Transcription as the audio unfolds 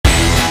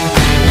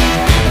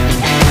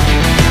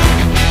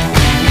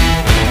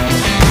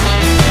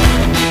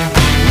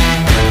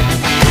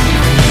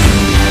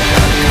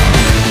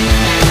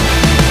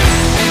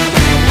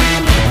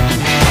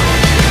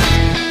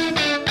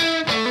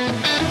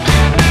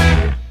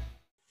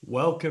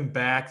Welcome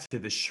back to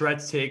the Shred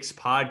Takes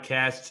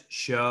podcast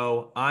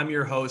show. I'm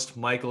your host,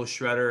 Michael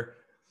Shredder,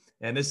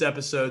 and this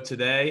episode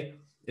today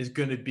is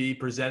going to be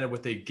presented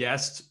with a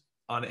guest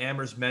on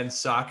Amherst Men's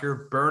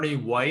Soccer, Bernie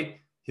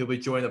White. He'll be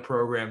joining the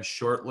program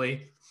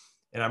shortly,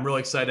 and I'm really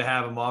excited to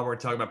have him on. We're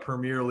talking about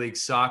Premier League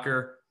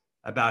soccer,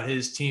 about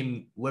his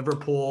team,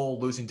 Liverpool,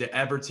 losing to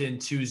Everton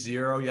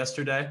 2-0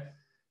 yesterday,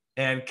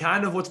 and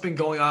kind of what's been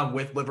going on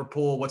with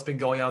Liverpool, what's been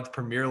going on with the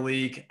Premier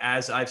League.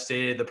 As I've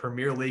stated, the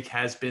Premier League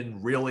has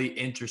been really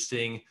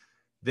interesting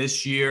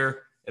this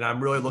year, and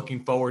I'm really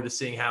looking forward to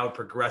seeing how it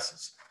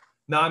progresses.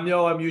 Now, I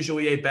know I'm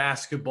usually a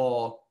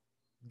basketball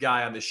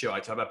guy on the show.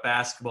 I talk about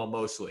basketball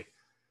mostly.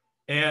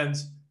 And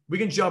we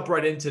can jump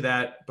right into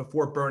that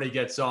before Bernie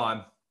gets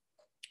on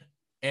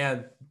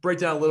and break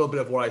down a little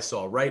bit of what I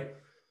saw, right?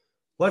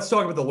 Let's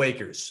talk about the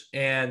Lakers,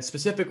 and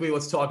specifically,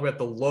 let's talk about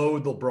the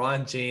load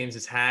LeBron James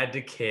has had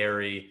to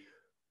carry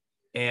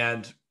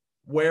and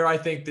where I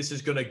think this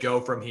is going to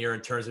go from here in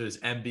terms of his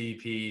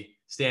MVP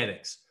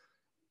standings.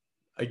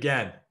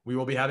 Again, we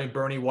will be having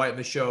Bernie White on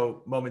the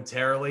show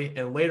momentarily,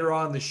 and later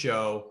on in the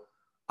show,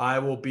 I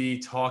will be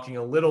talking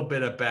a little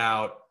bit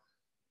about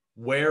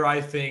where I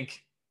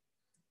think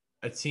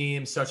a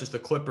team such as the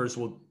Clippers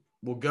will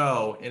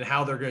go and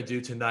how they're going to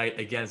do tonight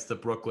against the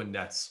Brooklyn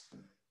Nets.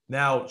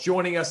 Now,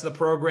 joining us in the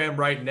program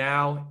right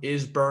now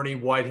is Bernie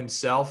White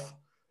himself.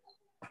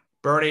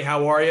 Bernie,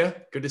 how are you?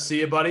 Good to see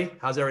you, buddy.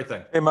 How's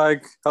everything? Hey,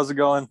 Mike. How's it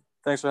going?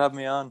 Thanks for having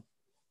me on.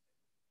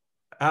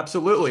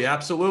 Absolutely,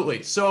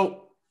 absolutely.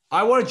 So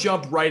I want to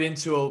jump right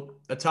into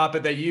a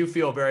topic that you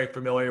feel very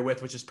familiar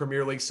with, which is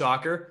Premier League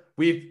soccer.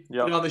 We've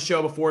been on the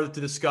show before to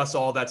discuss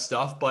all that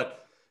stuff,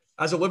 but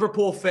as a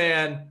Liverpool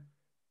fan,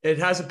 it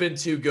hasn't been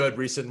too good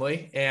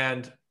recently,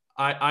 and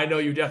I know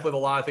you definitely have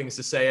a lot of things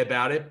to say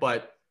about it,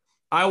 but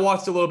I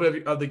watched a little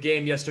bit of the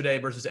game yesterday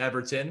versus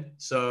Everton,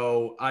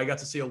 so I got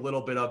to see a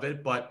little bit of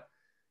it. But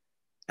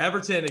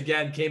Everton,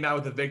 again, came out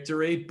with a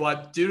victory.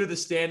 But due to the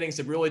standings,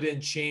 it really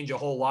didn't change a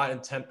whole lot in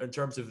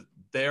terms of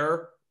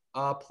their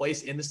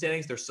place in the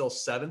standings. They're still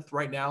seventh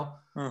right now.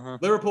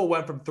 Mm-hmm. Liverpool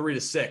went from 3 to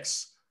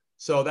 6,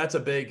 so that's a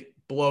big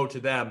blow to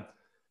them.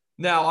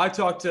 Now, I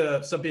talked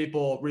to some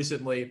people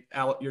recently,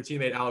 your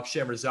teammate Alex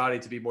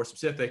Shamrazadi, to be more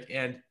specific,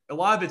 and a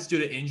lot of it's due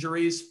to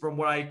injuries, from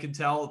what I can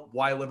tell,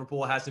 why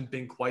Liverpool hasn't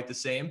been quite the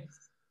same.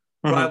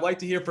 Mm-hmm. But I'd like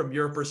to hear from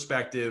your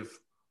perspective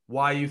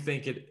why you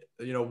think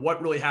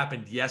what really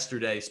happened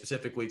yesterday,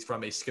 specifically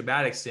from a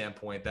schematic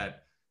standpoint,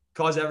 that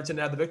caused Everton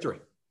to have the victory.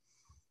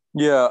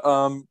 Yeah.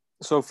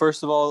 So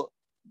first of all,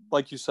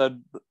 like you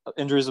said,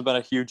 injuries have been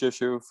a huge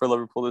issue for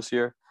Liverpool this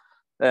year,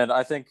 and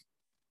I think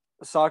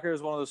soccer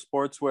is one of those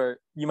sports where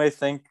you may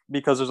think,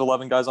 because there's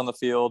 11 guys on the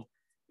field,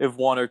 if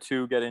one or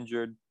two get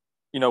injured,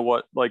 you know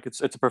what, like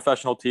it's a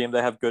professional team.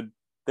 They have good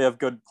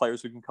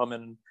players who can come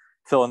in and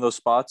fill in those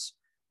spots.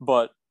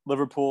 But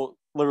Liverpool's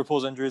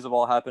injuries have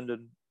all happened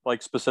in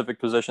like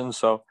specific positions.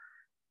 So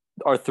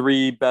our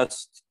three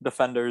best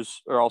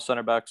defenders are all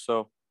center backs.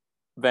 So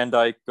Van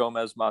Dijk,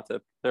 Gomez,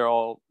 Matip, they're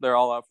all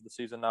out for the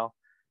season now.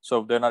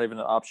 So they're not even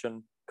an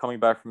option coming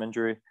back from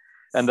injury.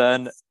 And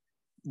then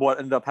what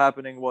ended up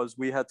happening was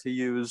we had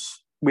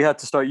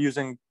to start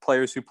using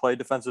players who play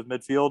defensive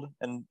midfield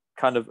and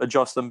kind of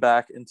adjust them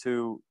back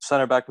into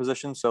center back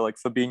positions. So like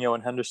Fabinho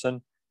and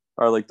Henderson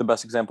are like the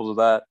best examples of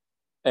that.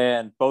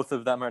 And both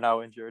of them are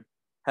now injured.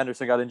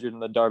 Henderson got injured in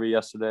the derby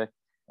yesterday.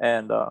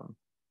 And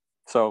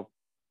so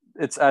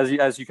it's, as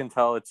you can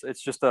tell,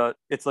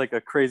 it's like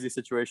a crazy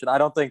situation. I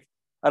don't think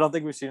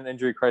we've seen an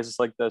injury crisis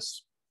like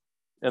this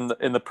in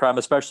the Prem,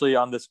 especially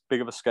on this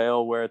big of a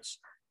scale where it's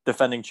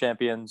defending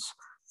champions,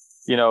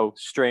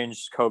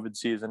 strange COVID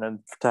season, and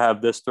to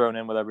have this thrown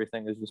in with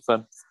everything has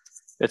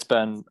just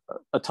been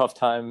a tough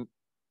time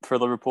for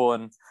Liverpool.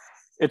 And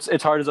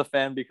it's hard as a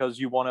fan because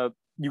you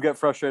get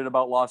frustrated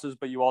about losses,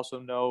 but you also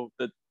know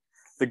that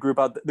the group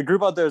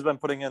out there has been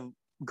putting in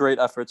great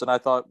efforts. And I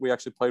thought we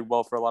actually played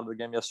well for a lot of the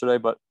game yesterday,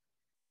 but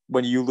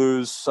when you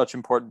lose such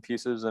important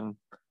pieces and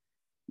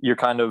you're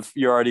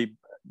already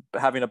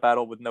having a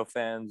battle with no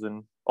fans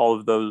and all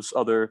of those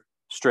other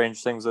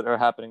strange things that are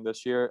happening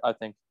this year, I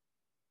think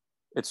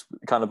it's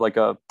kind of like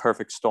a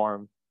perfect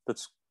storm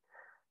that's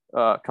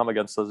come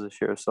against us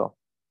this year. So,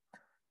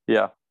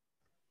 yeah.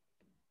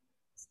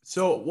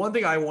 So one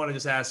thing I want to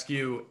just ask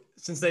you,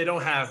 since they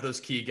don't have those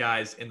key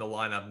guys in the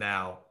lineup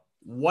now,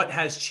 what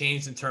has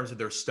changed in terms of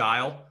their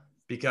style?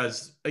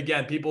 Because,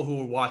 again, people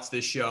who watch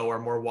this show are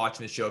more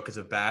watching the show because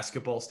of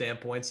basketball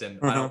standpoints, and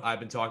I've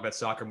been talking about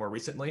soccer more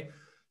recently.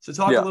 So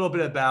talk a little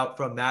bit about,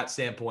 from that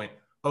standpoint,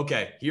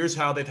 okay, here's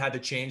how they've had to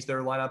change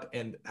their lineup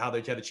and how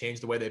they've had to change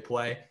the way they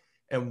play,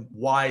 and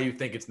why you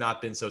think it's not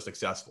been so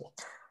successful.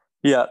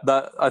 Yeah,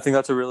 I think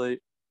that's a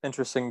really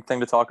interesting thing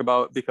to talk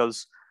about,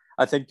 because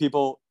I think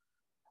people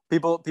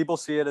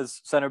see it as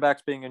center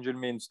backs being injured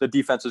means the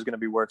defense is going to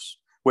be worse,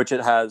 which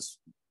it has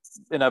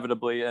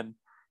inevitably. And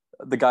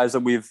the guys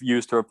that we've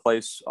used to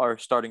replace our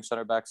starting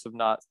center backs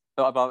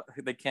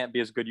they can't be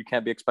as good. You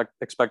can't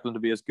expect them to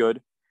be as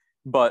good.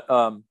 But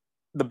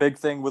the big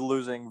thing with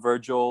losing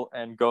Virgil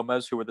and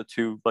Gomez, who were the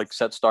two like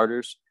set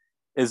starters,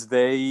 is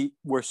they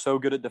were so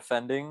good at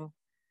defending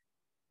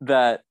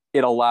that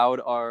it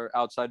allowed our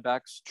outside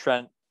backs,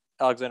 Trent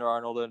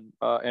Alexander-Arnold and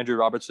Andrew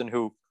Robertson,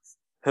 who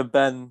have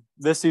been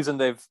this season.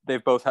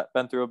 They've both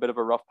been through a bit of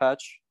a rough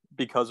patch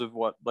because of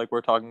what like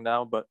we're talking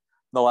now. But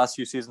in the last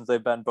few seasons,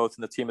 they've been both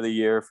in the team of the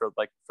year for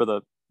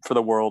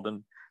the world,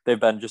 and they've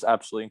been just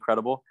absolutely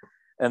incredible.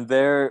 And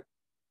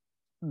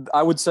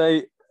I would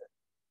say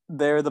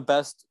they're the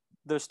best.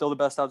 They're still the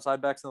best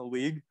outside backs in the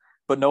league,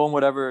 but no one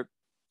would ever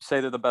say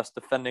they're the best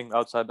defending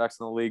outside backs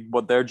in the league.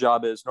 What their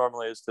job is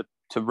normally is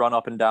to run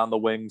up and down the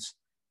wings,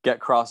 get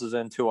crosses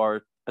into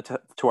our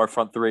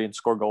front three and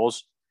score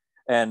goals.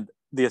 And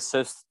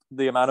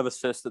the amount of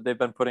assists that they've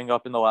been putting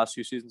up in the last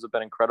few seasons have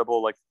been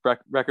incredible, like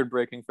record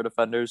breaking for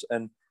defenders.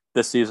 And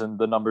this season,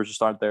 the numbers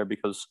just aren't there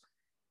because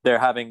they're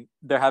having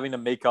to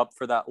make up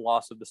for that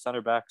loss of the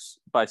center backs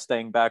by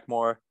staying back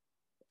more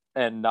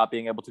and not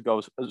being able to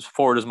go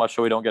forward as much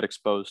so we don't get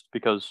exposed,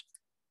 because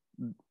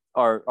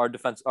our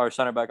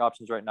center back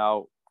options right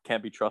now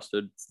can't be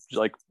trusted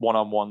like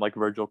one-on-one like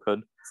Virgil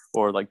could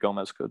or like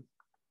Gomez could.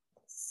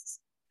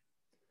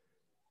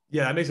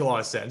 Yeah, that makes a lot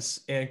of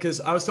sense. And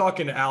because I was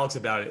talking to Alex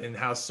about it and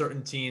how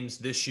certain teams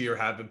this year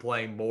have been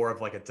playing more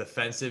of like a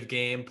defensive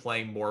game,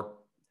 playing more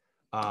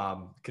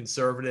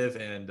conservative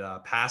and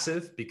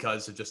passive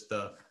because of just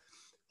the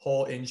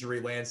whole injury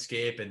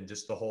landscape and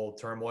just the whole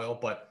turmoil.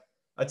 But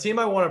a team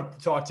I want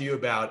to talk to you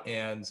about,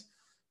 and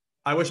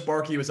I wish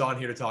Barkey was on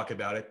here to talk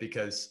about it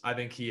because I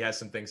think he has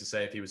some things to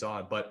say if he was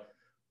on. But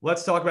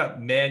let's talk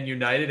about Man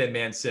United and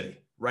Man City.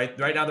 Right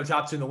now, they're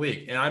top two in the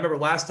league. And I remember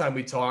last time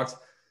we talked,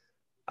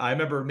 I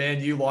remember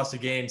Man U lost a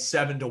game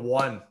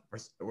 7-1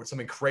 or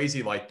something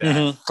crazy like that.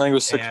 Mm-hmm. I think it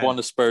was 6-1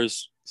 to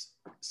Spurs.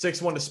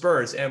 6-1 to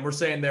Spurs. And we're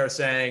saying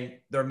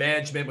their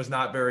management was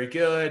not very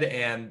good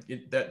and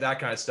that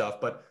kind of stuff.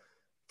 But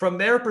from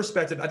their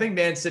perspective, I think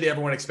Man City,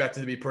 everyone expected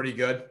to be pretty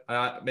good.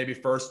 Maybe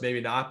first,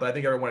 maybe not, but I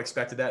think everyone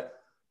expected that.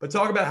 But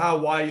talk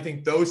about why you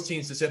think those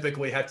teams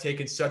specifically have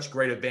taken such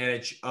great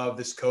advantage of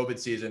this COVID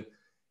season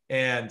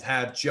and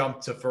have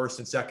jumped to first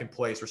and second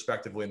place,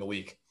 respectively, in the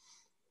league.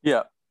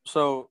 Yeah.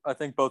 So I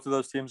think both of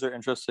those teams are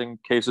interesting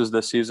cases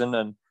this season,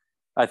 and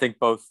I think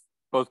both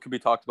could be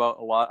talked about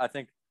a lot. I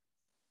think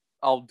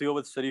I'll deal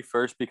with City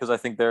first because I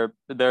think their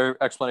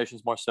explanation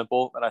is more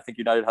simple, and I think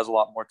United has a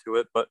lot more to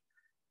it. But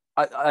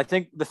I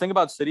think the thing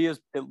about City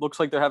is it looks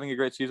like they're having a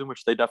great season,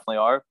 which they definitely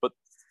are. But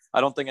I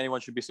don't think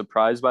anyone should be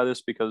surprised by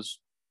this because,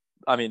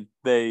 I mean,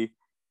 they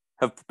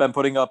have been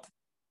putting up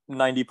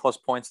 90-plus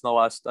points in the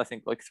last, I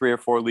think, like 3 or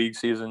 4 league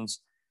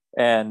seasons,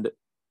 and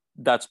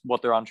that's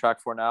what they're on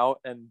track for now.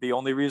 And the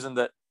only reason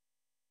that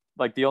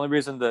they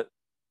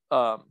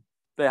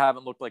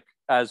haven't looked like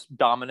as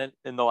dominant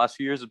in the last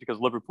few years is because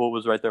Liverpool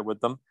was right there with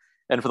them.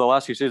 And for the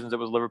last few seasons, it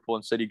was Liverpool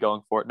and City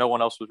going for it. No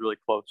one else was really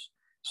close.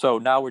 So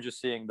now we're just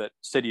seeing that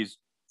City's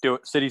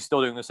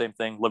still doing the same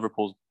thing.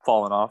 Liverpool's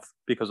fallen off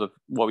because of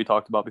what we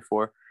talked about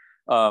before.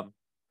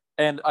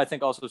 And I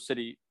think also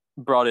City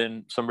brought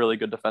in some really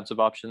good defensive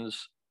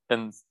options,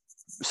 and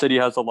City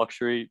has the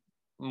luxury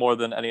more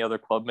than any other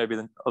club,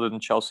 other than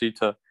Chelsea,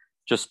 to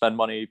just spend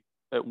money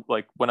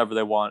like whenever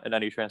they want in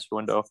any transfer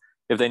window.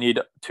 If they need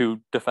 2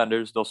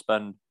 defenders, they'll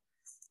spend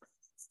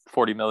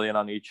 40 million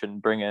on each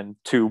and bring in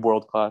 2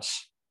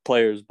 world-class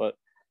players. But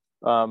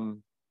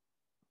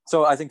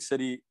so I think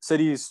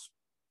City's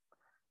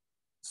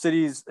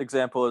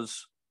example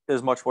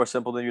is much more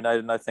simple than United,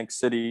 and I think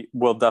City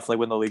will definitely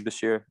win the league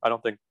this year. I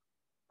don't think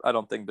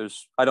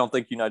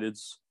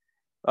United's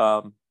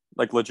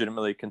like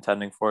legitimately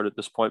contending for it at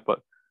this point, but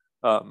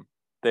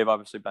they've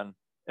obviously been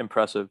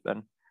impressive.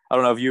 And I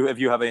don't know if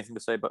you have anything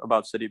to say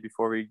about City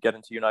before we get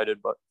into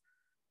United, but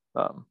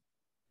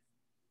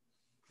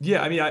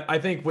yeah, I mean, I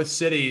think with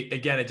City,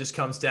 again, it just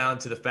comes down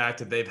to the fact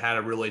that they've had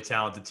a really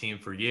talented team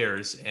for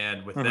years.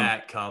 And with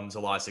that comes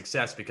a lot of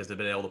success because they've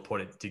been able to put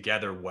it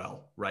together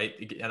well, right?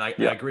 And I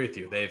agree with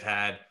you. They've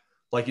had,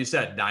 like you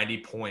said, 90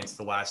 points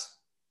the last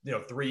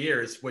 3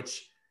 years,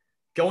 which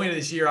going into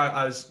this year,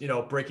 I was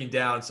breaking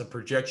down some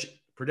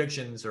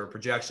predictions or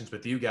projections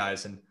with you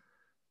guys. And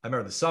I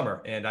remember the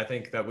summer, and I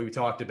think that we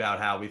talked about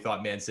how we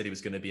thought Man City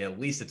was going to be at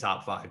least a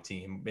top 5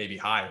 team, maybe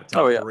higher,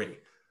 top 3.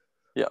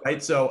 Yeah.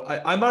 Right. So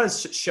I'm not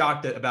as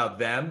shocked about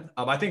them.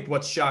 I think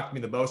what shocked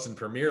me the most in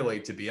Premier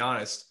League, to be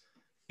honest,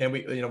 and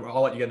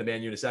I'll let you get into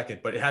Man U in a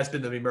second, but it has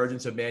been the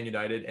emergence of Man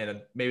United,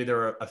 and maybe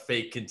they're a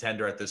fake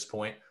contender at this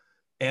point,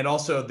 and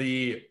also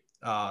the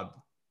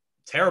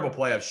terrible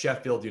play of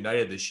Sheffield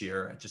United this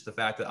year. Just the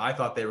fact that I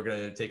thought they were going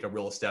to take a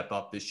real step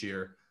up this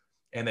year,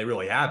 and they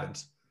really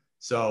haven't.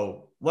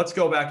 So let's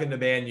go back into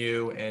Man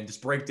U and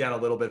just break down a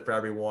little bit for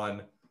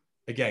everyone.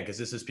 Again, because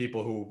this is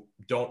people who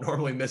don't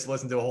normally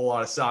listen to a whole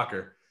lot of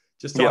soccer.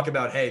 Just talk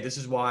about, hey, this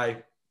is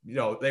why,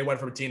 they went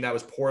from a team that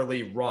was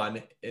poorly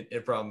run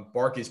from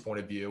Barkey's point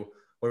of view,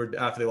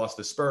 after they lost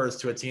to Spurs,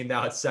 to a team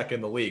now at second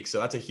in the league. So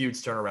that's a huge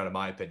turnaround in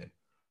my opinion.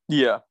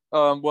 Yeah.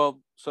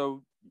 Well,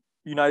 so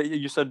United,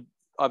 you said,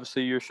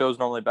 obviously your show is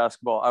normally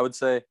basketball. I would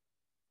say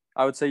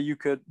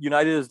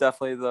United is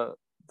definitely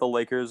the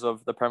Lakers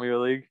of the Premier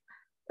League.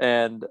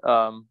 And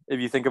if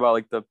you think about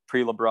like the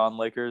pre-LeBron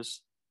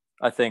Lakers,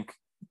 I think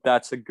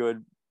that's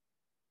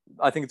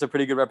I think it's a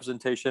pretty good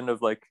representation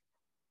of like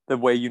the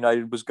way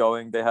United was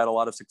going. They had a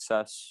lot of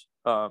success,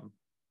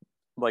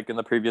 like in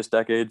the previous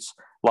decades,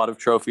 a lot of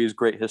trophies,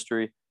 great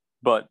history,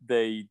 but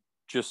they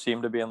just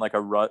seem to be in like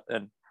a rut.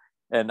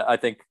 And I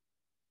think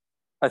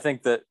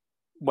that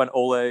when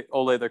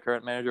Ole, their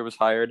current manager, was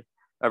hired,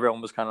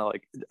 everyone just kind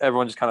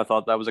of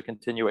thought that was a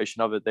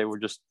continuation of it. They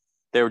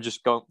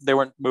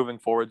weren't moving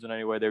forwards in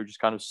any way. They were just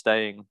kind of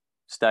staying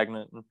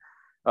stagnant.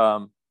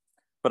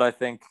 But I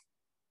think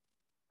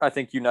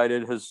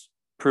United has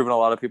proven a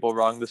lot of people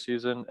wrong this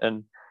season,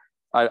 and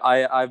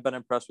I've been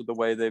impressed with the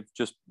way they've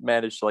just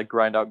managed to like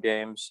grind out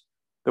games,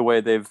 the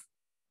way they've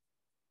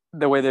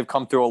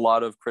come through a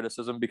lot of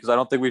criticism, because I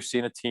don't think we've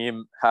seen a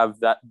team have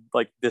that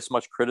like this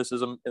much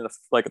criticism in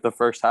the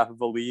first half of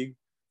the league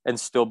and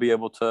still be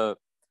able to,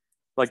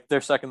 like,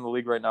 they're second in the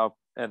league right now,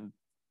 and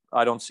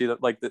I don't see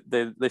that, like,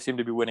 they seem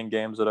to be winning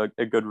games at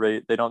a good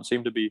rate. They don't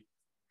seem to be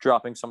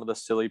dropping some of the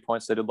silly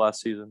points they did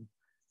last season.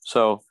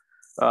 So,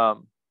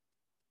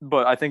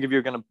 but I think if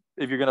you're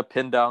gonna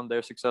pin down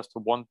their success to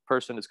one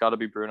person, it's got to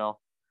be Bruno.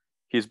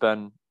 He's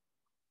been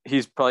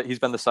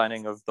the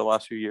signing of the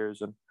last few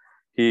years, and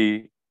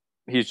he's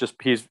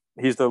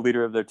the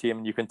leader of their team,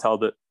 and you can tell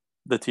that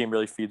the team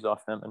really feeds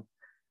off him, and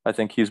I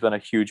think he's been a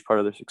huge part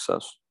of their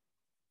success.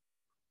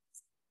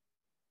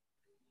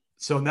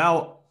 So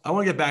now I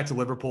want to get back to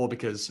Liverpool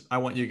because I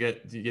want to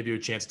give you a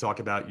chance to talk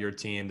about your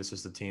team. This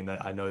is the team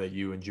that I know that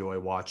you enjoy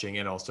watching,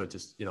 and also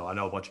just, I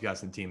know a bunch of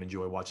guys in the team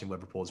enjoy watching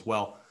Liverpool as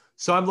well.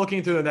 So I'm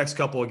looking through the next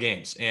couple of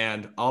games,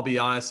 and I'll be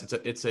honest,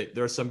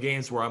 there are some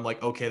games where I'm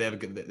like, okay,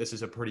 this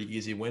is a pretty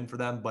easy win for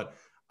them, but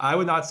I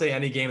would not say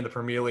any game in the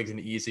Premier League is an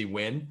easy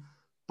win.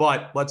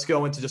 But let's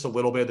go into just a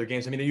little bit of their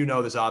games. I mean, you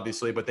know this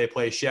obviously, but they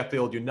play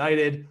Sheffield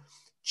United,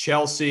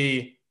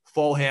 Chelsea,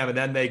 Fulham, and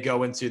then they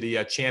go into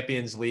the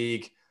Champions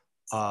League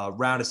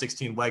round of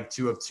 16, leg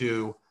 2 of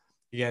 2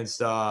 against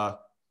RB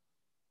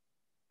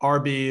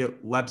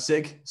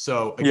Leipzig.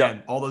 So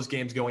again, all those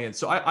games going in.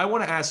 So I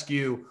want to ask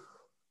you,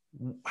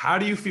 how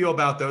do you feel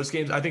about those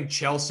games? I think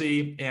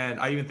Chelsea, and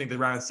I even think the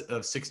round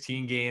of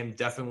 16 game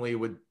definitely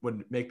would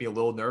make me a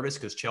little nervous,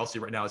 because Chelsea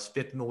right now is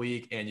 5th in the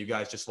league, and you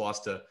guys just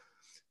lost to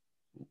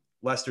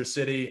Leicester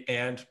City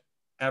and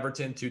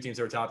Everton, 2 teams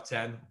that are top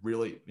 10.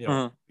 Really,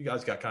 you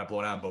guys got kind of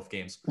blown out in both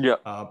games. Yeah.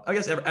 I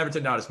guess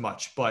Everton not as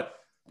much, but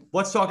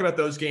let's talk about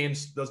those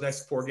games, those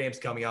next 4 games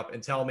coming up,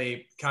 and tell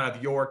me kind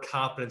of your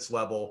confidence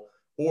level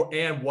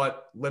and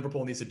what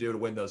Liverpool needs to do to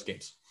win those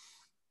games.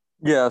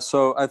 Yeah,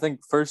 so I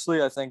think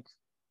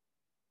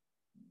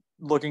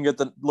looking at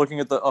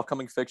the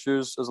upcoming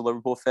fixtures as a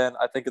Liverpool fan,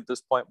 I think at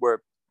this point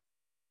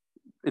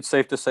it's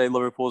safe to say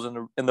Liverpool's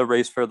in the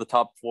race for the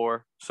top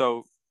 4.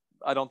 So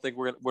I don't think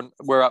we're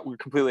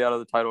completely out of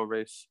the title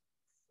race.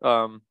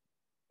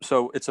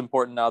 So it's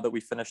important now that we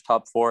finish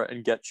top 4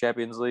 and get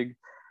Champions League.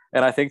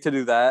 And I think to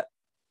do that,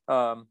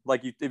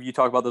 if you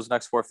talk about those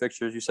next 4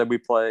 fixtures, you said we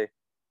play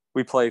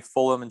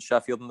Fulham and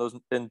Sheffield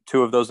in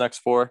 2 of those next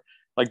 4.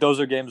 Like, those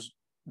are games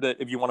that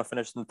if you want to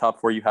finish in the top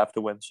 4, you have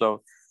to win.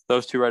 So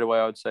those 2 right away,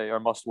 I would say, are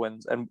must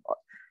wins. And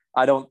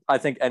I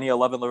think any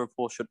 11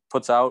 Liverpool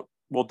puts out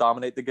will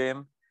dominate the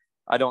game.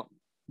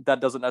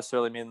 That doesn't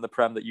necessarily mean in the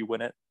Prem that you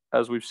win it,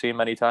 as we've seen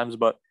many times,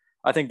 but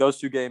I think those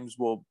 2 games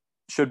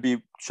should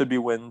be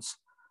wins.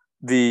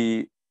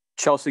 The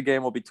Chelsea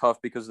game will be tough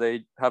because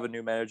they have a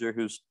new manager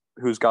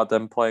who's got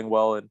them playing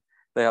well, and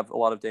they have a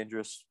lot of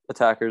dangerous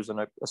attackers and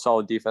a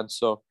solid defense.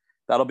 So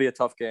that'll be a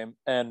tough game.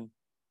 And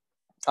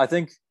I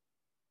think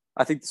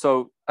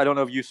so. I don't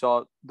know if you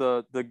saw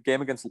the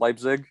game against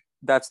Leipzig.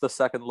 That's the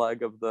second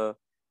leg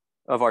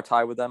of our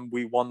tie with them.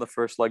 We won the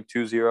first leg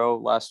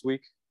 2-0 last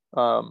week.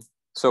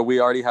 So we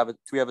already have a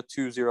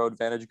 2-0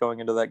 advantage going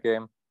into that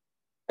game.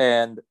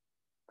 And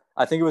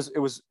I think I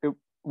was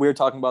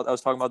talking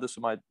about this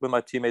with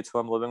my teammates who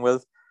I'm living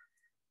with.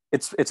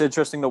 It's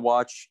interesting to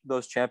watch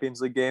those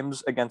Champions League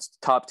games against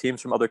top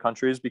teams from other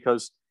countries,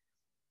 because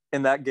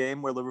in that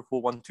game where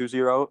Liverpool won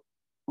 2-0,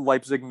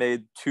 Leipzig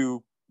made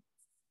 2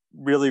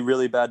 really,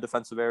 really bad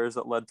defensive errors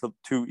that led to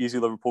 2 easy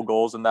Liverpool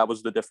goals, and that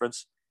was the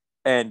difference.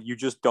 And you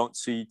just don't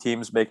see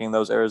teams making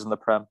those errors in the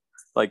Prem.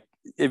 Like,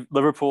 if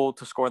Liverpool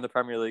to score in the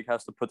Premier League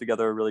has to put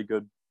together a really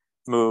good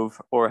move,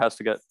 or has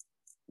to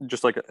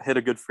hit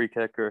a good free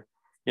kick, or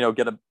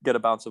get a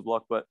bounce of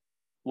luck. But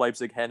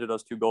Leipzig handed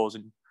us 2 goals,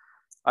 and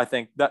I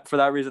think that for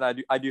that reason,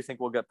 I do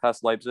think we'll get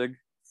past Leipzig,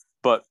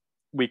 but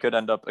we could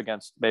end up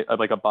against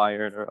like a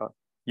Bayern or a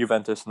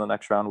Juventus in the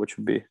next round, which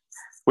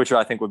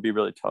I think would be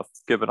really tough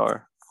given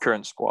our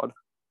current squad.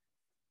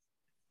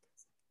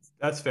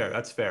 That's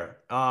fair.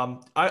 I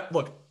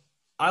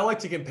like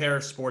to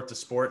compare sport to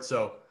sport.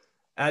 So,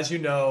 as you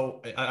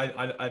know,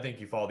 I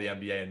think you follow the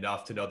NBA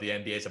enough to know the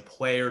NBA is a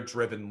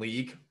player-driven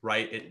league,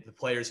 right? The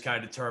players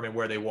kind of determine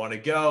where they want to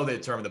go. They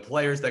determine the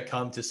players that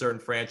come to certain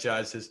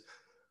franchises.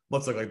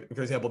 Let's look like,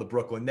 for example, the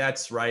Brooklyn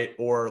Nets, right?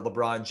 Or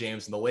LeBron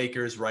James and the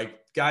Lakers, right?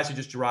 Guys who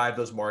just drive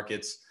those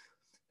markets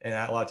and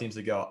a lot of teams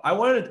to go. I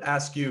wanted to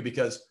ask you,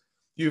 because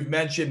you've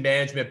mentioned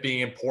management being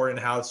important,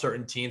 how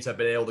certain teams have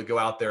been able to go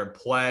out there and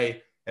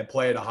play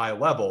at a high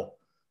level.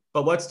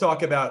 But let's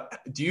talk about,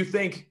 do you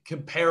think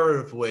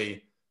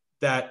comparatively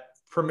that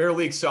Premier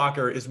League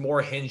soccer is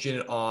more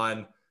hinging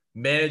on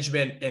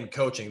management and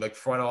coaching, like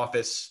front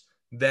office,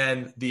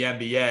 than the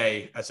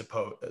NBA as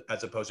opposed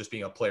to just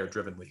being a player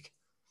driven league?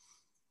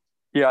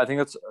 Yeah, I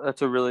think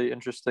that's a really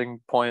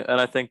interesting point,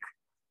 and I think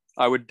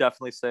I would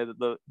definitely say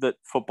that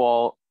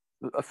football,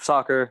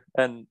 soccer,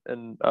 and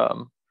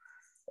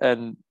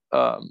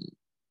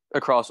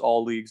across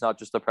all leagues, not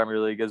just the Premier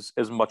League, is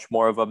much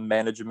more of a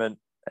management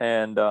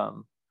and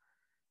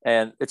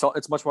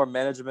it's much more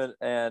management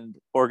and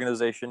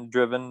organization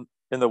driven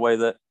in the way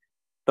that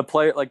the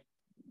player, like,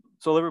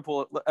 so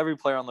Liverpool, every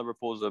player on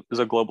Liverpool is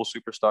a global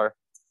superstar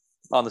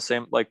on the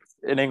same, like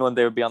in England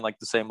they would be on like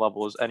the same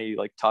level as any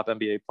like top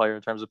NBA player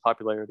in terms of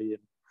popularity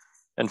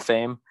and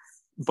fame,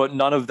 but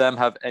none of them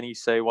have any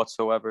say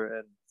whatsoever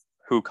in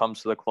who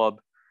comes to the club.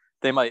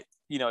 They might,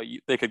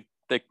 they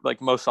like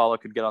Mo Salah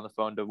could get on the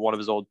phone to one of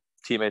his old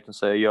teammates and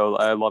say, "Yo,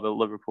 I love it,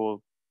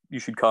 Liverpool, you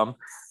should come."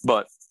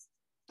 But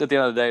at the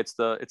end of the day, it's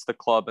the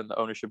club and the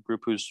ownership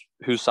group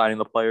who's signing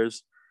the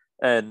players,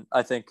 and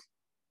I think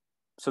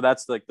so.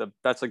 That's like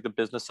the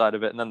business side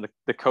of it, and then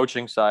the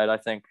coaching side, I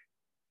think,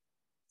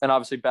 and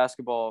obviously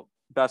basketball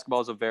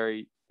is a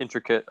very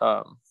intricate,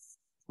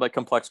 like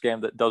complex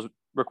game that does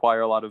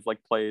require a lot of like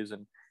plays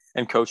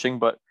and coaching.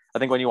 But I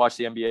think when you watch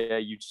the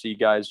NBA, you see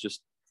guys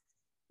just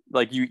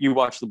like you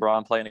watch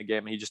LeBron play in a game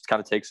and he just kind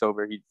of takes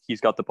over.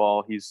 He's got the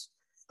ball. He's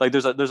like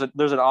there's an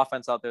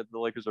offense out there that the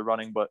Lakers are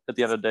running, but at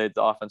the end of the day,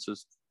 the offense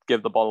is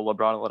give the ball to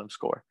LeBron and let him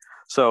score.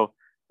 So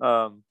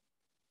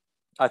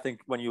I think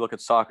when you look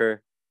at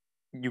soccer,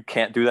 you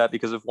can't do that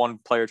because if one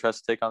player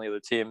tries to take on the other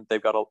team,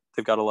 they've got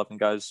 11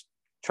 guys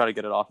try to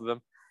get it off of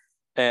him,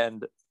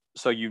 and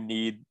so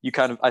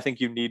I think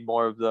you need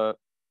more of the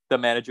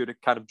manager to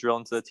kind of drill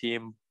into the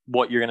team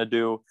what you're going to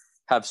do,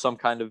 have some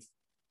kind of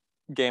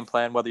game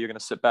plan, whether you're going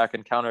to sit back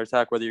and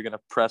counterattack, whether you're going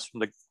to press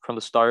from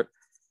the start.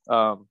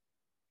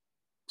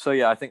 So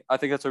yeah, I think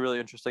that's a really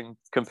interesting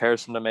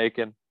comparison to make,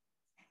 and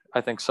I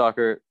think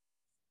soccer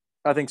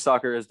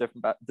is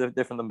different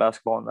than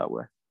basketball in that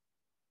way.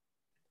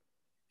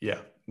 Yeah,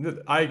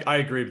 I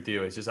agree with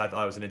you. It's just I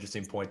thought it was an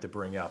interesting point to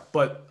bring up.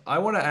 But I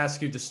want to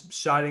ask you, just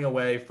shining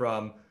away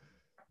from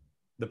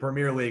the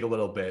Premier League a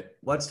little bit,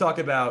 let's talk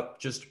about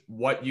just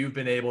what you've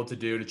been able to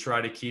do to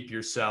try to keep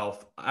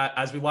yourself.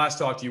 As we last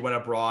talked, you went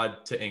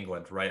abroad to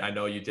England, right? I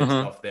know you did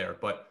stuff there,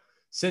 but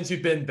since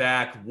you've been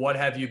back, what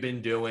have you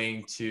been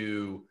doing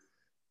to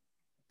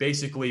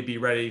basically be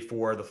ready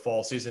for the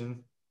fall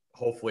season?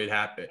 Hopefully it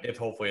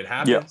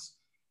happens.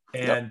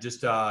 And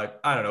just, I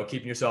don't know,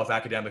 keeping yourself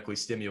academically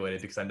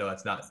stimulated, because I know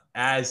that's not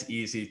as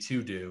easy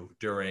to do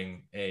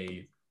during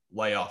a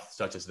layoff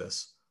such as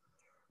this.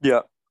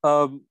 Yeah.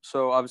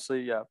 So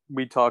obviously, yeah,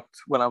 we talked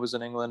when I was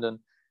in England and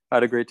I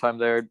had a great time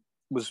there.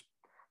 Was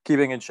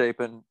keeping in shape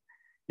and,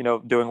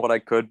 doing what I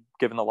could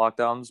given the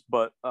lockdowns.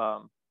 But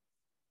now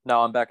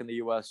I'm back in the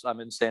US.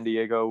 I'm in San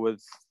Diego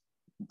with,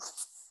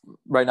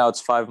 right now it's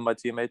 5 of my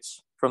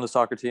teammates from the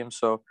soccer team.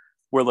 So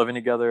we're living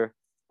together.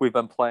 We've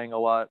been playing a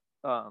lot.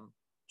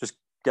 Just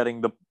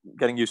getting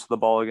used to the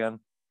ball again.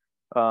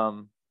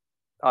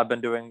 I've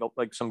been doing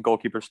like some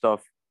goalkeeper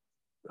stuff,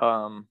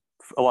 a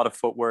lot of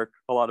footwork,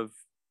 a lot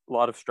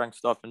of strength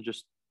stuff, and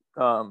just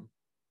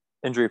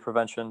injury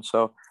prevention.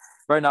 So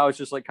right now it's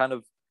just like kind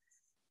of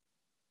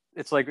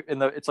it's like in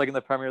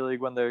the Premier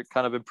League when they're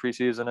kind of in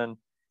preseason and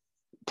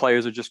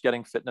players are just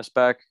getting fitness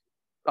back.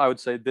 I would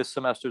say this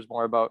semester is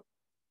more about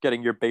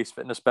getting your base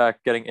fitness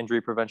back, getting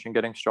injury prevention,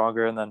 getting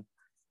stronger, and then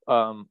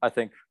I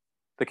think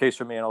the case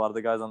for me and a lot of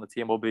the guys on the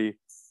team will be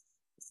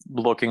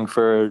looking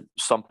for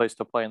some place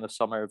to play in the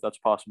summer if that's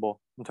possible,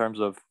 in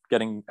terms of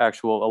getting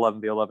actual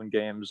 11v11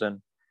 games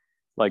and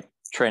like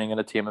training in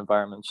a team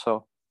environment.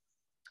 So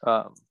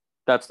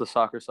that's the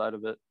soccer side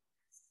of it.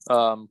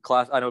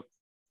 Class, I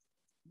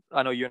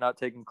know you're not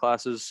taking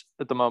classes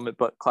at the moment,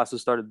 but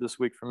classes started this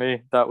week for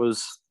me. That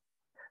was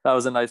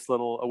a nice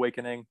little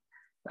awakening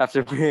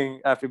after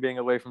being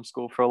away from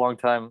school for a long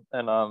time.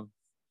 And I'm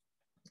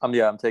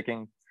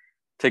taking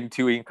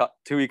two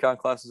econ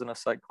classes and a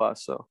psych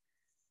class, so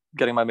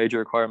getting my major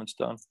requirements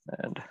done,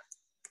 and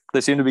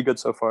they seem to be good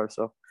so far.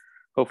 So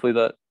hopefully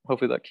that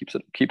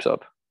keeps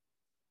up.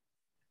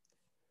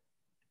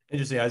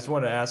 Interesting. I just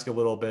want to ask a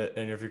little bit,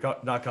 and if you're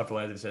not comfortable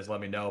answering this,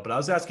 let me know. But I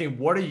was asking,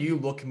 what are you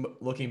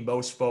looking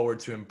most forward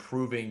to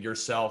improving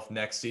yourself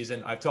next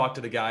season? I've talked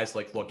to the guys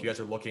like, look, you guys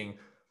are looking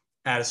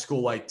at a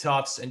school like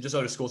Tufts and just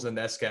other schools in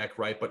the NESCAC,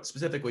 right? But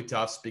specifically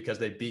Tufts because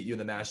they beat you in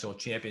the national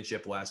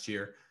championship last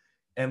year.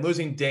 And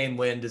losing Dane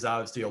Lind is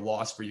obviously a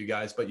loss for you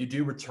guys, but you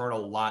do return a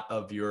lot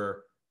of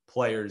your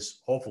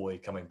players, hopefully,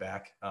 coming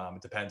back.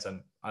 It depends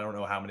on, I don't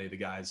know how many of the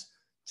guys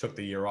took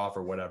the year off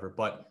or whatever,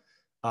 but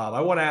I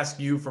want to ask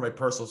you from a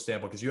personal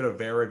standpoint, because you had a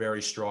very,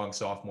 very strong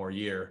sophomore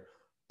year,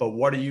 but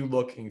what are you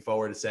looking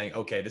forward to saying,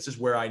 okay, this is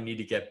where I need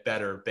to get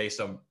better based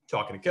on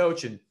talking to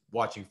coach and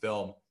watching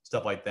film,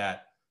 stuff like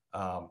that,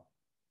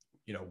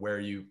 where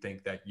you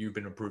think that you've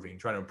been improving,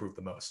 trying to improve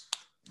the most.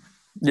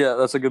 Yeah,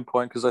 that's a good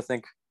point, because I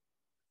think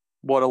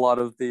what a lot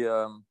of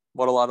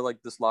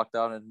like this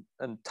lockdown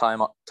and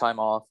time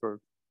off or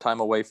time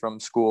away from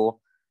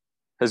school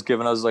has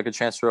given us like a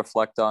chance to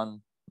reflect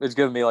on. It's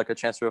given me like a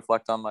chance to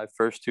reflect on my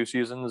first 2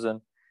 seasons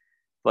and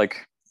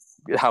like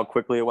how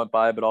quickly it went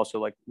by, but also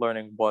like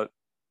learning what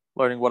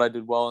I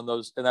did well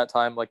in that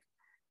time. Like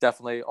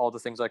definitely all the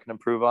things I can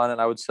improve on.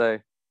 And I would say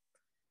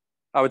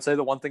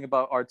the one thing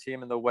about our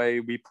team and the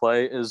way we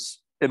play is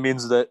it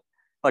means that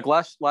like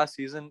last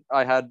season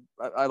I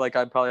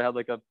probably had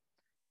like a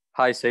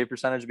high save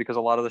percentage because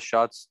a lot of the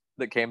shots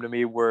that came to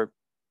me were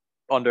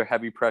under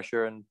heavy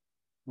pressure and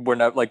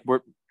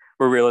we're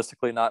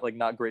realistically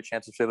not great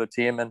chances for the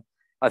team. And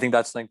I think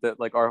that's something that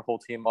like our whole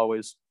team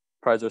always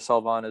prides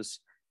ourselves on, is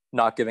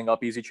not giving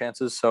up easy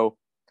chances. So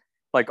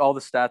like all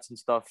the stats and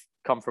stuff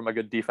come from a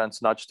good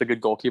defense, not just a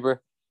good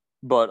goalkeeper.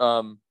 But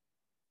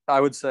I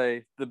would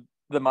say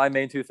my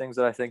main 2 things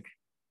that I think,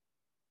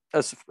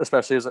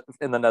 especially as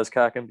in the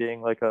NESCAC and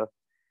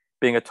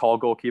being a tall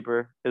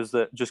goalkeeper, is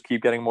that just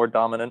keep getting more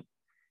dominant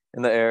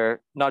in the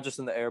air, not just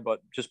in the air,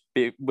 but just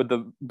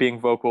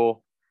being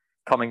vocal,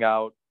 coming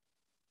out,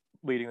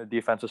 leading the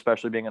defense,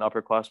 especially being an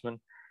upperclassman,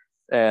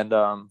 and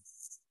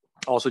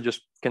also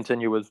just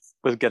continue with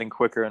getting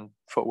quicker and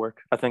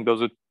footwork. I think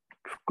those are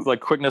like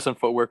quickness and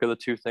footwork are the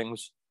 2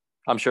 things.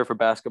 I'm sure for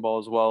basketball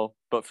as well,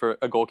 but for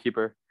a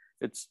goalkeeper,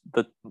 it's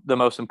the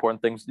most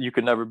important things. You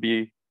can never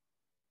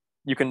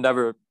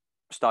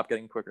stop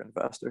getting quicker and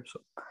faster.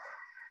 So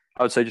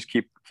I would say just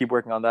keep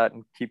working on that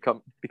and keep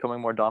becoming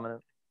more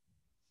dominant.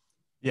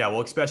 Yeah,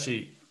 well,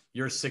 especially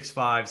you're 6'5",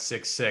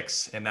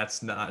 6'6", and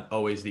that's not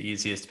always the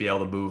easiest to be able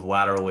to move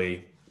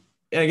laterally.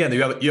 And again,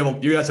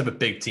 you guys have a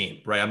big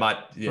team, right? I'm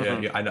not.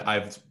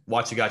 I've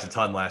watched you guys a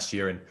ton last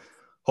year, and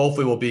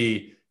hopefully we'll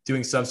be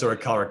doing some sort of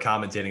color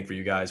commentating for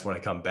you guys when I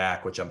come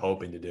back, which I'm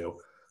hoping to do.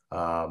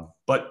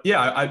 But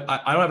yeah, I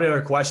don't have any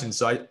other questions.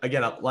 So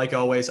again, like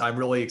always, I'm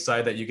really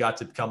excited that you got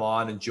to come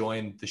on and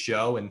join the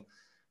show. And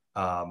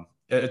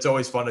it's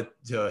always fun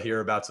to hear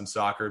about some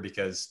soccer,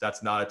 because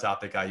that's not a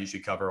topic I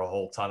usually cover a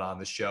whole ton on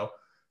this show.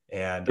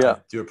 And yeah.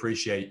 I do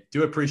appreciate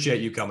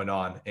you coming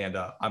on. And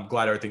I'm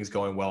glad everything's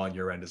going well on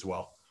your end as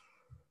well.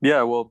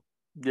 Yeah, well,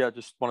 yeah,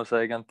 just want to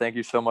say again, thank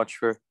you so much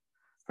for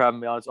having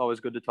me on. It's always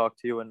good to talk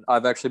to you. And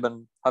I've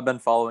been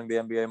following the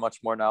NBA much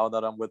more now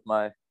that I'm with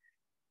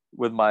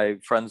my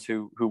friends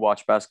who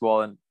watch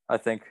basketball. And I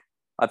think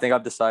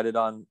I've decided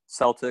on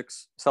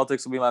Celtics.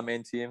 Celtics will be my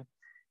main team.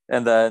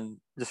 And then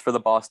just for the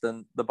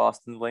Boston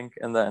link.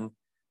 And then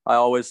I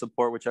always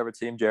support whichever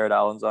team Jared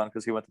Allen's on,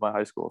 because he went to my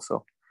high school.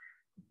 So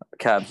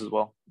Cavs as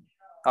well.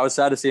 I was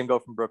sad to see him go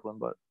from Brooklyn,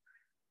 but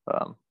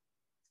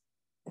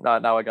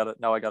now I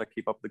gotta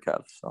keep up with the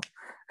Cavs. So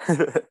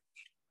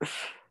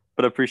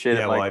but appreciate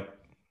it, Mike.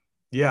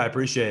 Well, I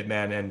appreciate it,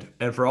 man.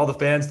 And for all the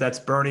fans, that's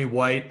Bernie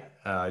White.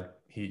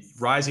 He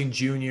rising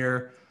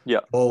junior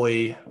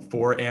bully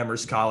for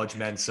Amherst College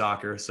men's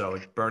soccer. So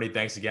Bernie,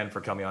 thanks again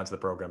for coming on to the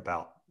program,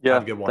 pal. Yeah,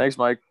 have a good one. Thanks,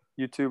 Mike.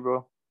 You too,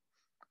 bro.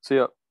 See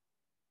ya.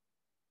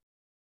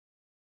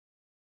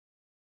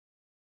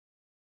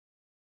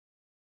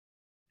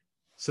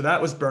 So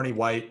that was Bernie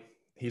White.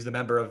 He's the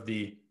member of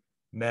the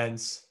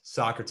men's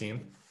soccer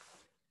team.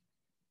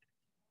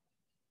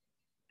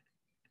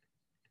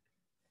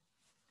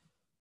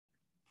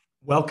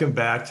 Welcome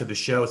back to the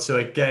show. So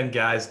again,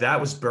 guys, that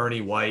was Bernie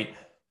White,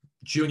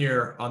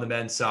 junior on the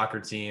men's soccer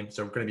team.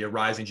 So we're going to be a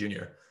rising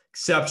junior.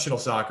 Exceptional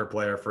soccer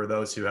player for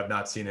those who have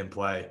not seen him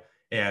play.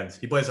 And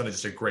he plays on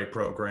just a great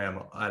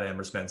program at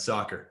Amherst men's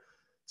soccer.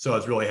 So I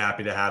was really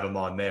happy to have him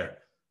on there.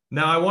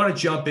 Now I want to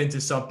jump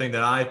into something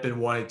that I've been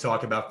wanting to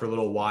talk about for a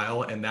little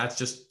while, and that's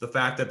just the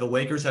fact that the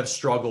Lakers have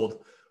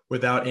struggled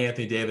without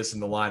Anthony Davis in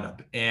the lineup.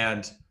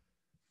 And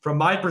from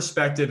my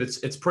perspective,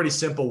 it's pretty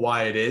simple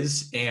why it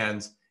is.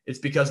 And it's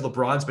because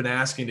LeBron's been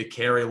asking to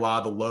carry a lot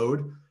of the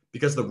load,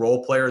 because the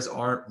role players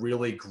aren't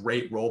really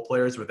great role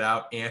players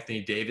without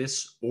Anthony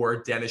Davis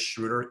or Dennis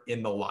Schroeder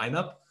in the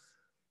lineup.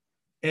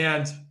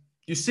 And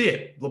you see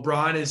it.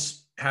 LeBron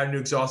is having to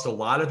exhaust a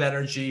lot of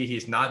energy.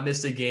 He's not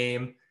missed a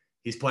game.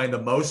 He's playing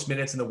the most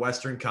minutes in the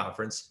Western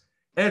Conference.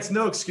 And it's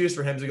no excuse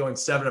for him to going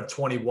 7 of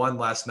 21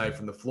 last night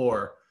from the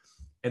floor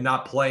and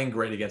not playing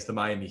great against the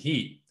Miami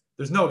Heat.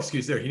 There's no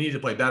excuse there. He needed to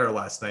play better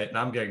last night, and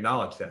I'm going to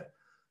acknowledge that.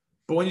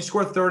 But when you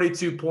score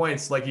 32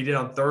 points like he did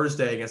on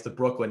Thursday against the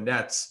Brooklyn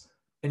Nets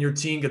and your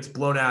team gets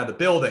blown out of the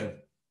building,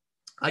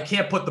 I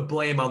can't put the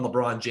blame on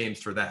LeBron James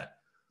for that.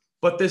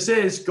 But this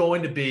is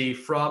going to be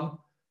from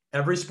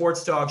every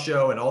sports talk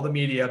show and all the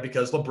media,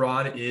 because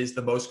LeBron is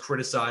the most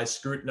criticized,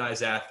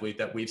 scrutinized athlete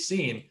that we've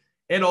seen,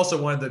 and also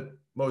one of the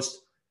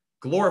most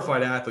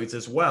glorified athletes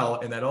as well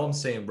in that own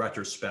same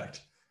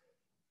retrospect.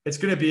 It's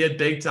going to be a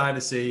big time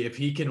to see if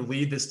he can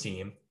lead this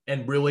team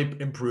and really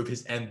improve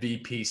his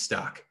MVP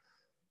stock.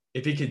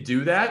 If he can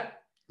do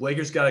that,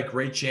 Lakers got a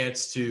great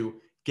chance to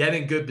get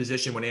in good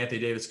position when Anthony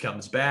Davis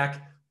comes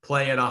back,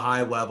 play at a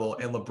high level,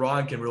 and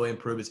LeBron can really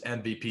improve his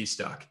MVP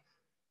stock.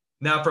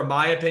 Now, from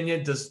my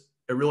opinion, does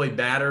it really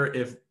matter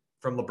if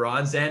from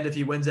LeBron's end if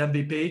he wins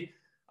MVP.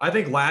 I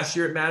think last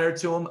year it mattered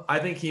to him. I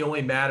think he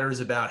only matters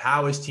about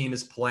how his team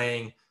is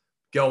playing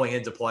going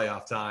into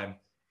playoff time.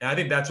 And I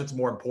think that's what's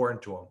more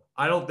important to him.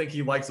 I don't think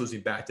he likes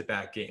losing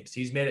back-to-back games.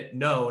 He's made it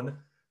known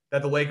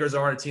that the Lakers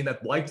aren't a team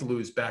that like to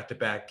lose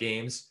back-to-back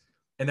games.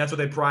 And that's what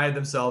they prided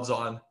themselves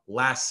on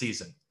last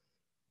season.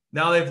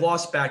 Now they've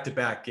lost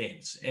back-to-back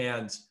games.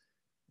 And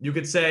you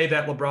could say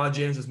that LeBron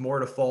James was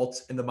more at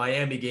fault in the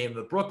Miami game,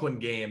 the Brooklyn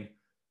game,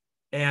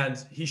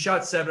 and he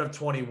shot 7 of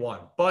 21.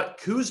 But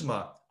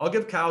Kuzma, I'll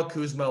give Kyle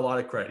Kuzma a lot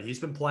of credit. He's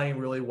been playing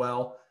really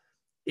well.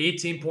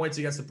 18 points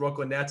against the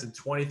Brooklyn Nets and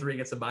 23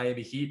 against the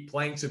Miami Heat,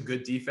 playing some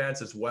good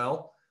defense as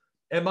well.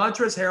 And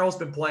Montrezl Harrell's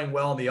been playing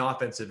well on the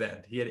offensive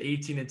end. He had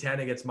 18 and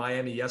 10 against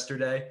Miami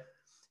yesterday,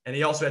 and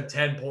he also had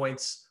 10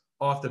 points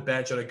off the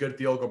bench on a good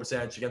field goal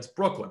percentage against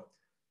Brooklyn.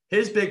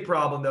 His big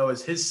problem, though,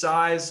 is his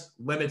size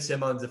limits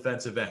him on the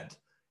defensive end.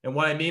 And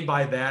what I mean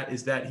by that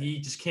is that he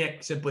just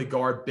can't simply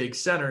guard big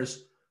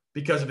centers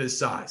because of his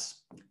size.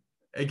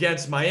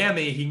 Against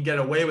Miami, he can get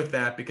away with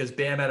that because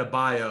Bam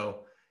Adebayo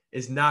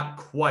is not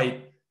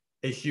quite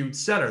a huge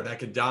center that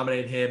could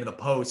dominate him in the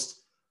post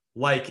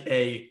like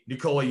a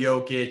Nikola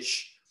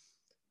Jokic,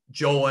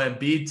 Joel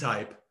Embiid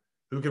type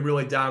who can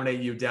really dominate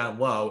you down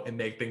low and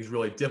make things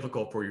really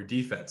difficult for your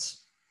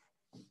defense.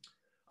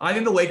 I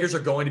think the Lakers are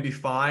going to be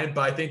fine,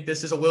 but I think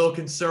this is a little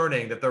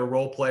concerning that their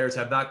role players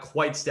have not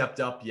quite stepped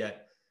up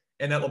yet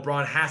and that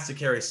LeBron has to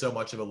carry so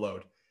much of a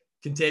load.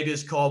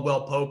 Kentavious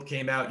Caldwell-Pope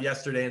came out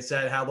yesterday and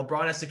said how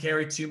LeBron has to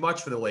carry too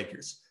much for the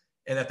Lakers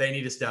and that they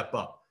need to step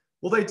up.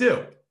 Well, they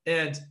do.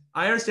 And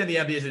I understand the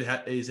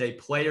NBA is a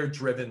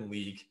player-driven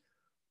league,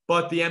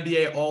 but the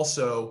NBA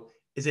also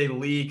is a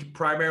league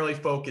primarily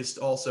focused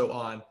also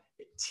on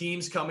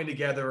teams coming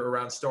together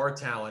around star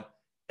talent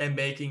and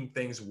making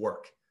things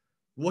work.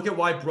 Look at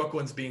why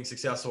Brooklyn's being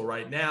successful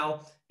right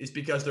now is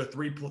because their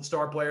 3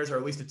 star players, or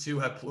at least the 2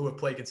 who have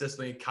played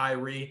consistently,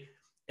 Kyrie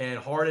and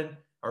Harden,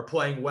 are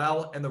playing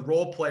well. And the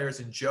role players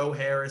in Joe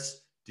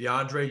Harris,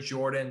 DeAndre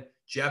Jordan,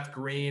 Jeff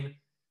Green,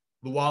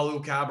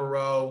 Luwawu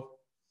Cabarrot,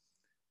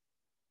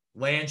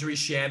 Landry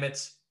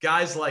Shamet,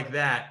 guys like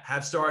that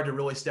have started to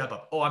really step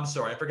up. Oh, I'm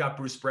sorry. I forgot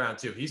Bruce Brown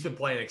too. He's been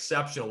playing an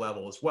exceptional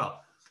level as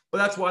well. But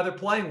that's why they're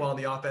playing well on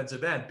the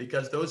offensive end,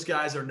 because those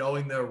guys are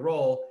knowing their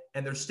role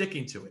and they're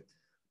sticking to it.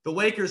 The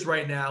Lakers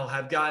right now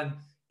have gotten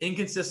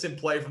inconsistent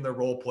play from their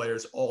role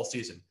players all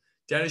season.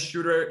 Dennis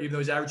Schroeder, even though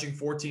he's averaging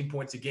 14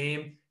 points a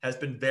game, has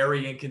been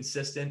very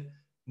inconsistent.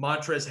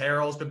 Montrezl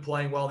Harrell's been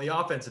playing well on the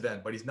offensive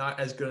end, but he's not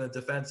as good on the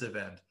defensive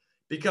end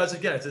because,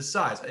 again, it's his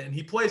size. And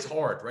he plays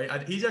hard,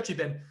 right? He's actually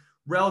been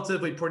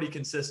relatively pretty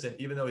consistent,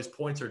 even though his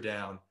points are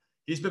down.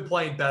 He's been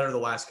playing better the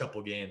last couple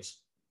of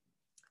games.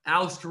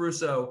 Alex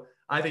Caruso,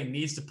 I think,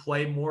 needs to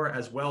play more,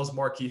 as well as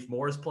Markieff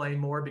Morris playing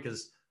more,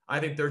 because I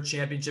think their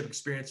championship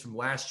experience from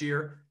last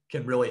year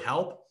can really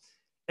help.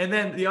 And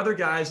then the other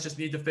guys just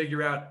need to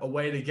figure out a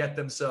way to get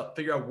themselves,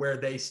 figure out where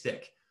they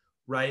stick,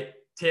 right?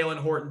 Talen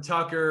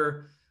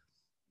Horton-Tucker,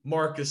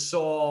 Marc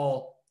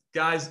Gasol,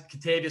 guys,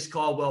 Kentavious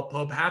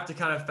Caldwell-Pope have to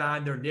kind of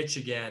find their niche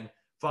again,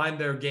 find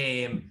their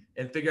game,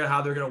 and figure out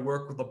how they're going to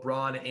work with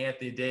LeBron and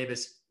Anthony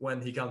Davis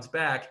when he comes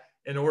back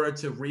in order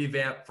to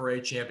revamp for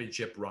a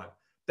championship run.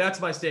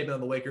 That's my statement on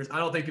the Lakers. I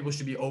don't think people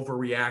should be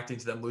overreacting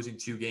to them losing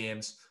 2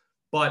 games,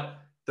 but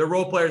their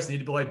role players need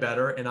to play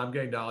better, and I'm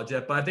going to acknowledge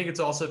it. But I think it's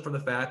also from the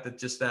fact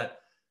that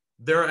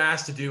they're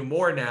asked to do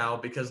more now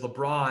because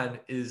LeBron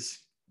is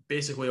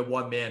basically a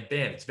one-man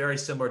band. It's very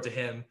similar to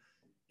him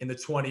in the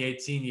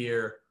 2018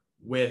 year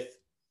with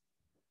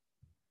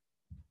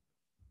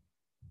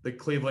the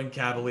Cleveland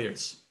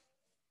Cavaliers.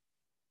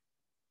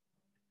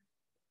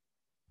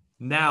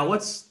 Now,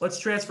 let's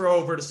transfer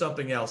over to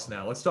something else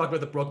now. Let's talk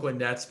about the Brooklyn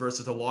Nets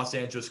versus the Los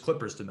Angeles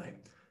Clippers tonight.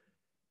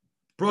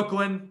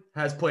 Brooklyn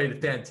has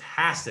played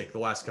fantastic the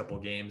last couple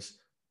of games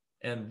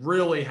and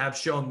really have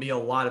shown me a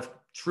lot of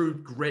true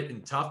grit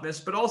and toughness,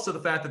 but also the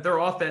fact that their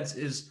offense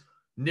is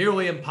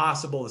nearly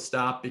impossible to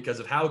stop because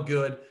of how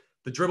good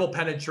the dribble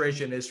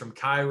penetration is from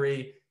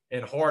Kyrie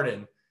and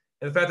Harden.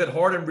 And the fact that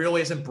Harden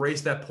really has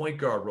embraced that point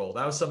guard role.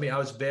 That was something I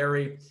was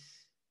very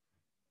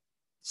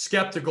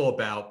skeptical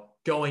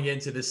about going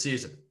into this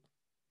season.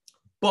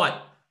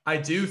 But I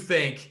do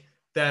think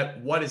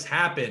that what has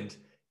happened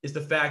is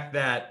the fact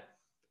that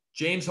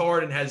James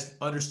Harden has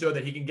understood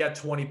that he can get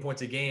 20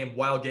 points a game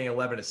while getting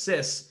 11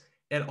 assists.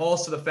 And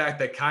also the fact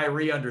that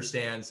Kyrie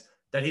understands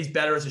that he's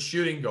better as a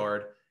shooting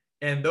guard.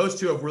 And those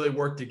two have really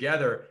worked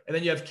together. And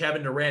then you have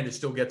Kevin Durant who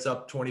still gets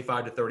up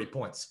 25 to 30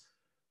 points.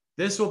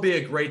 This will be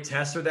a great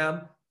test for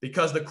them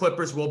because the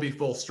Clippers will be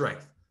full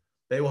strength.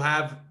 They will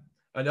have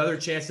another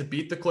chance to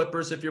beat the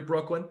Clippers if you're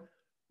Brooklyn,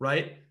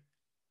 right?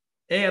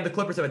 And the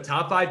Clippers have a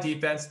top 5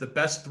 defense, the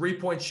best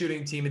 3-point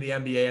shooting team in the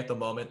NBA at the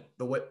moment.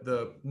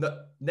 The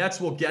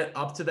Nets will get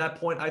up to that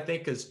point, I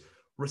think, because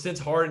since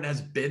Harden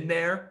has been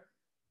there,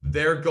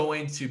 they're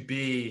going to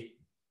be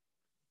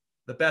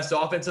the best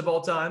offense of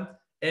all time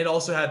and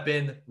also have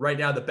been right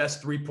now the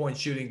best 3-point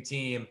shooting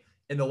team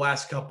in the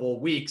last couple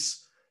of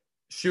weeks,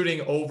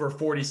 shooting over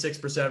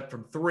 46%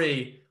 from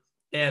 3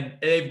 And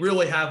they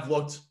really have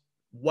looked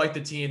like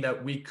the team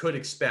that we could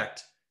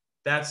expect.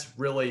 That's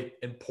really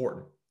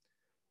important.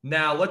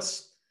 Now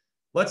let's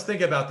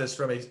think about this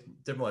from a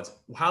different lens.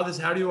 How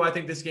do I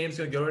think this game is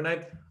going to go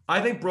tonight?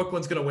 I think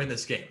Brooklyn's going to win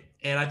this game.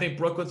 And I think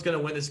Brooklyn's going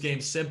to win this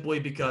game simply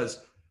because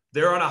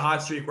they're on a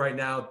hot streak right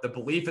now. The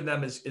belief in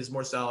them is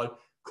more solid.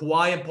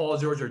 Kawhi and Paul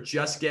George are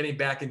just getting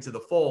back into the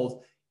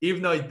fold.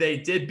 Even though they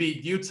did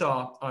beat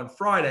Utah on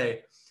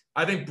Friday,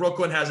 I think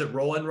Brooklyn has it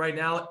rolling right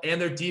now,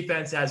 and their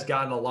defense has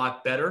gotten a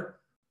lot better.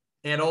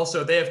 And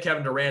also, they have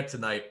Kevin Durant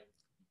tonight.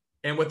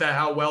 And with that,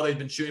 how well they've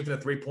been shooting from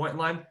the three-point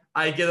line,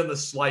 I give them the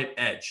slight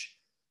edge.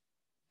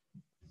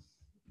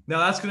 Now,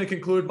 that's going to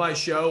conclude my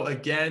show.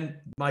 Again,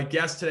 my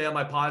guest today on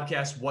my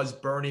podcast was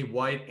Bernie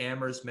White,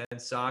 Amherst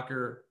men's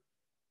soccer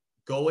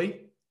goalie.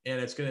 And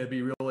it's going to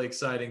be really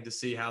exciting to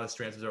see how this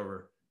transfers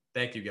over.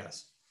 Thank you,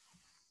 guys.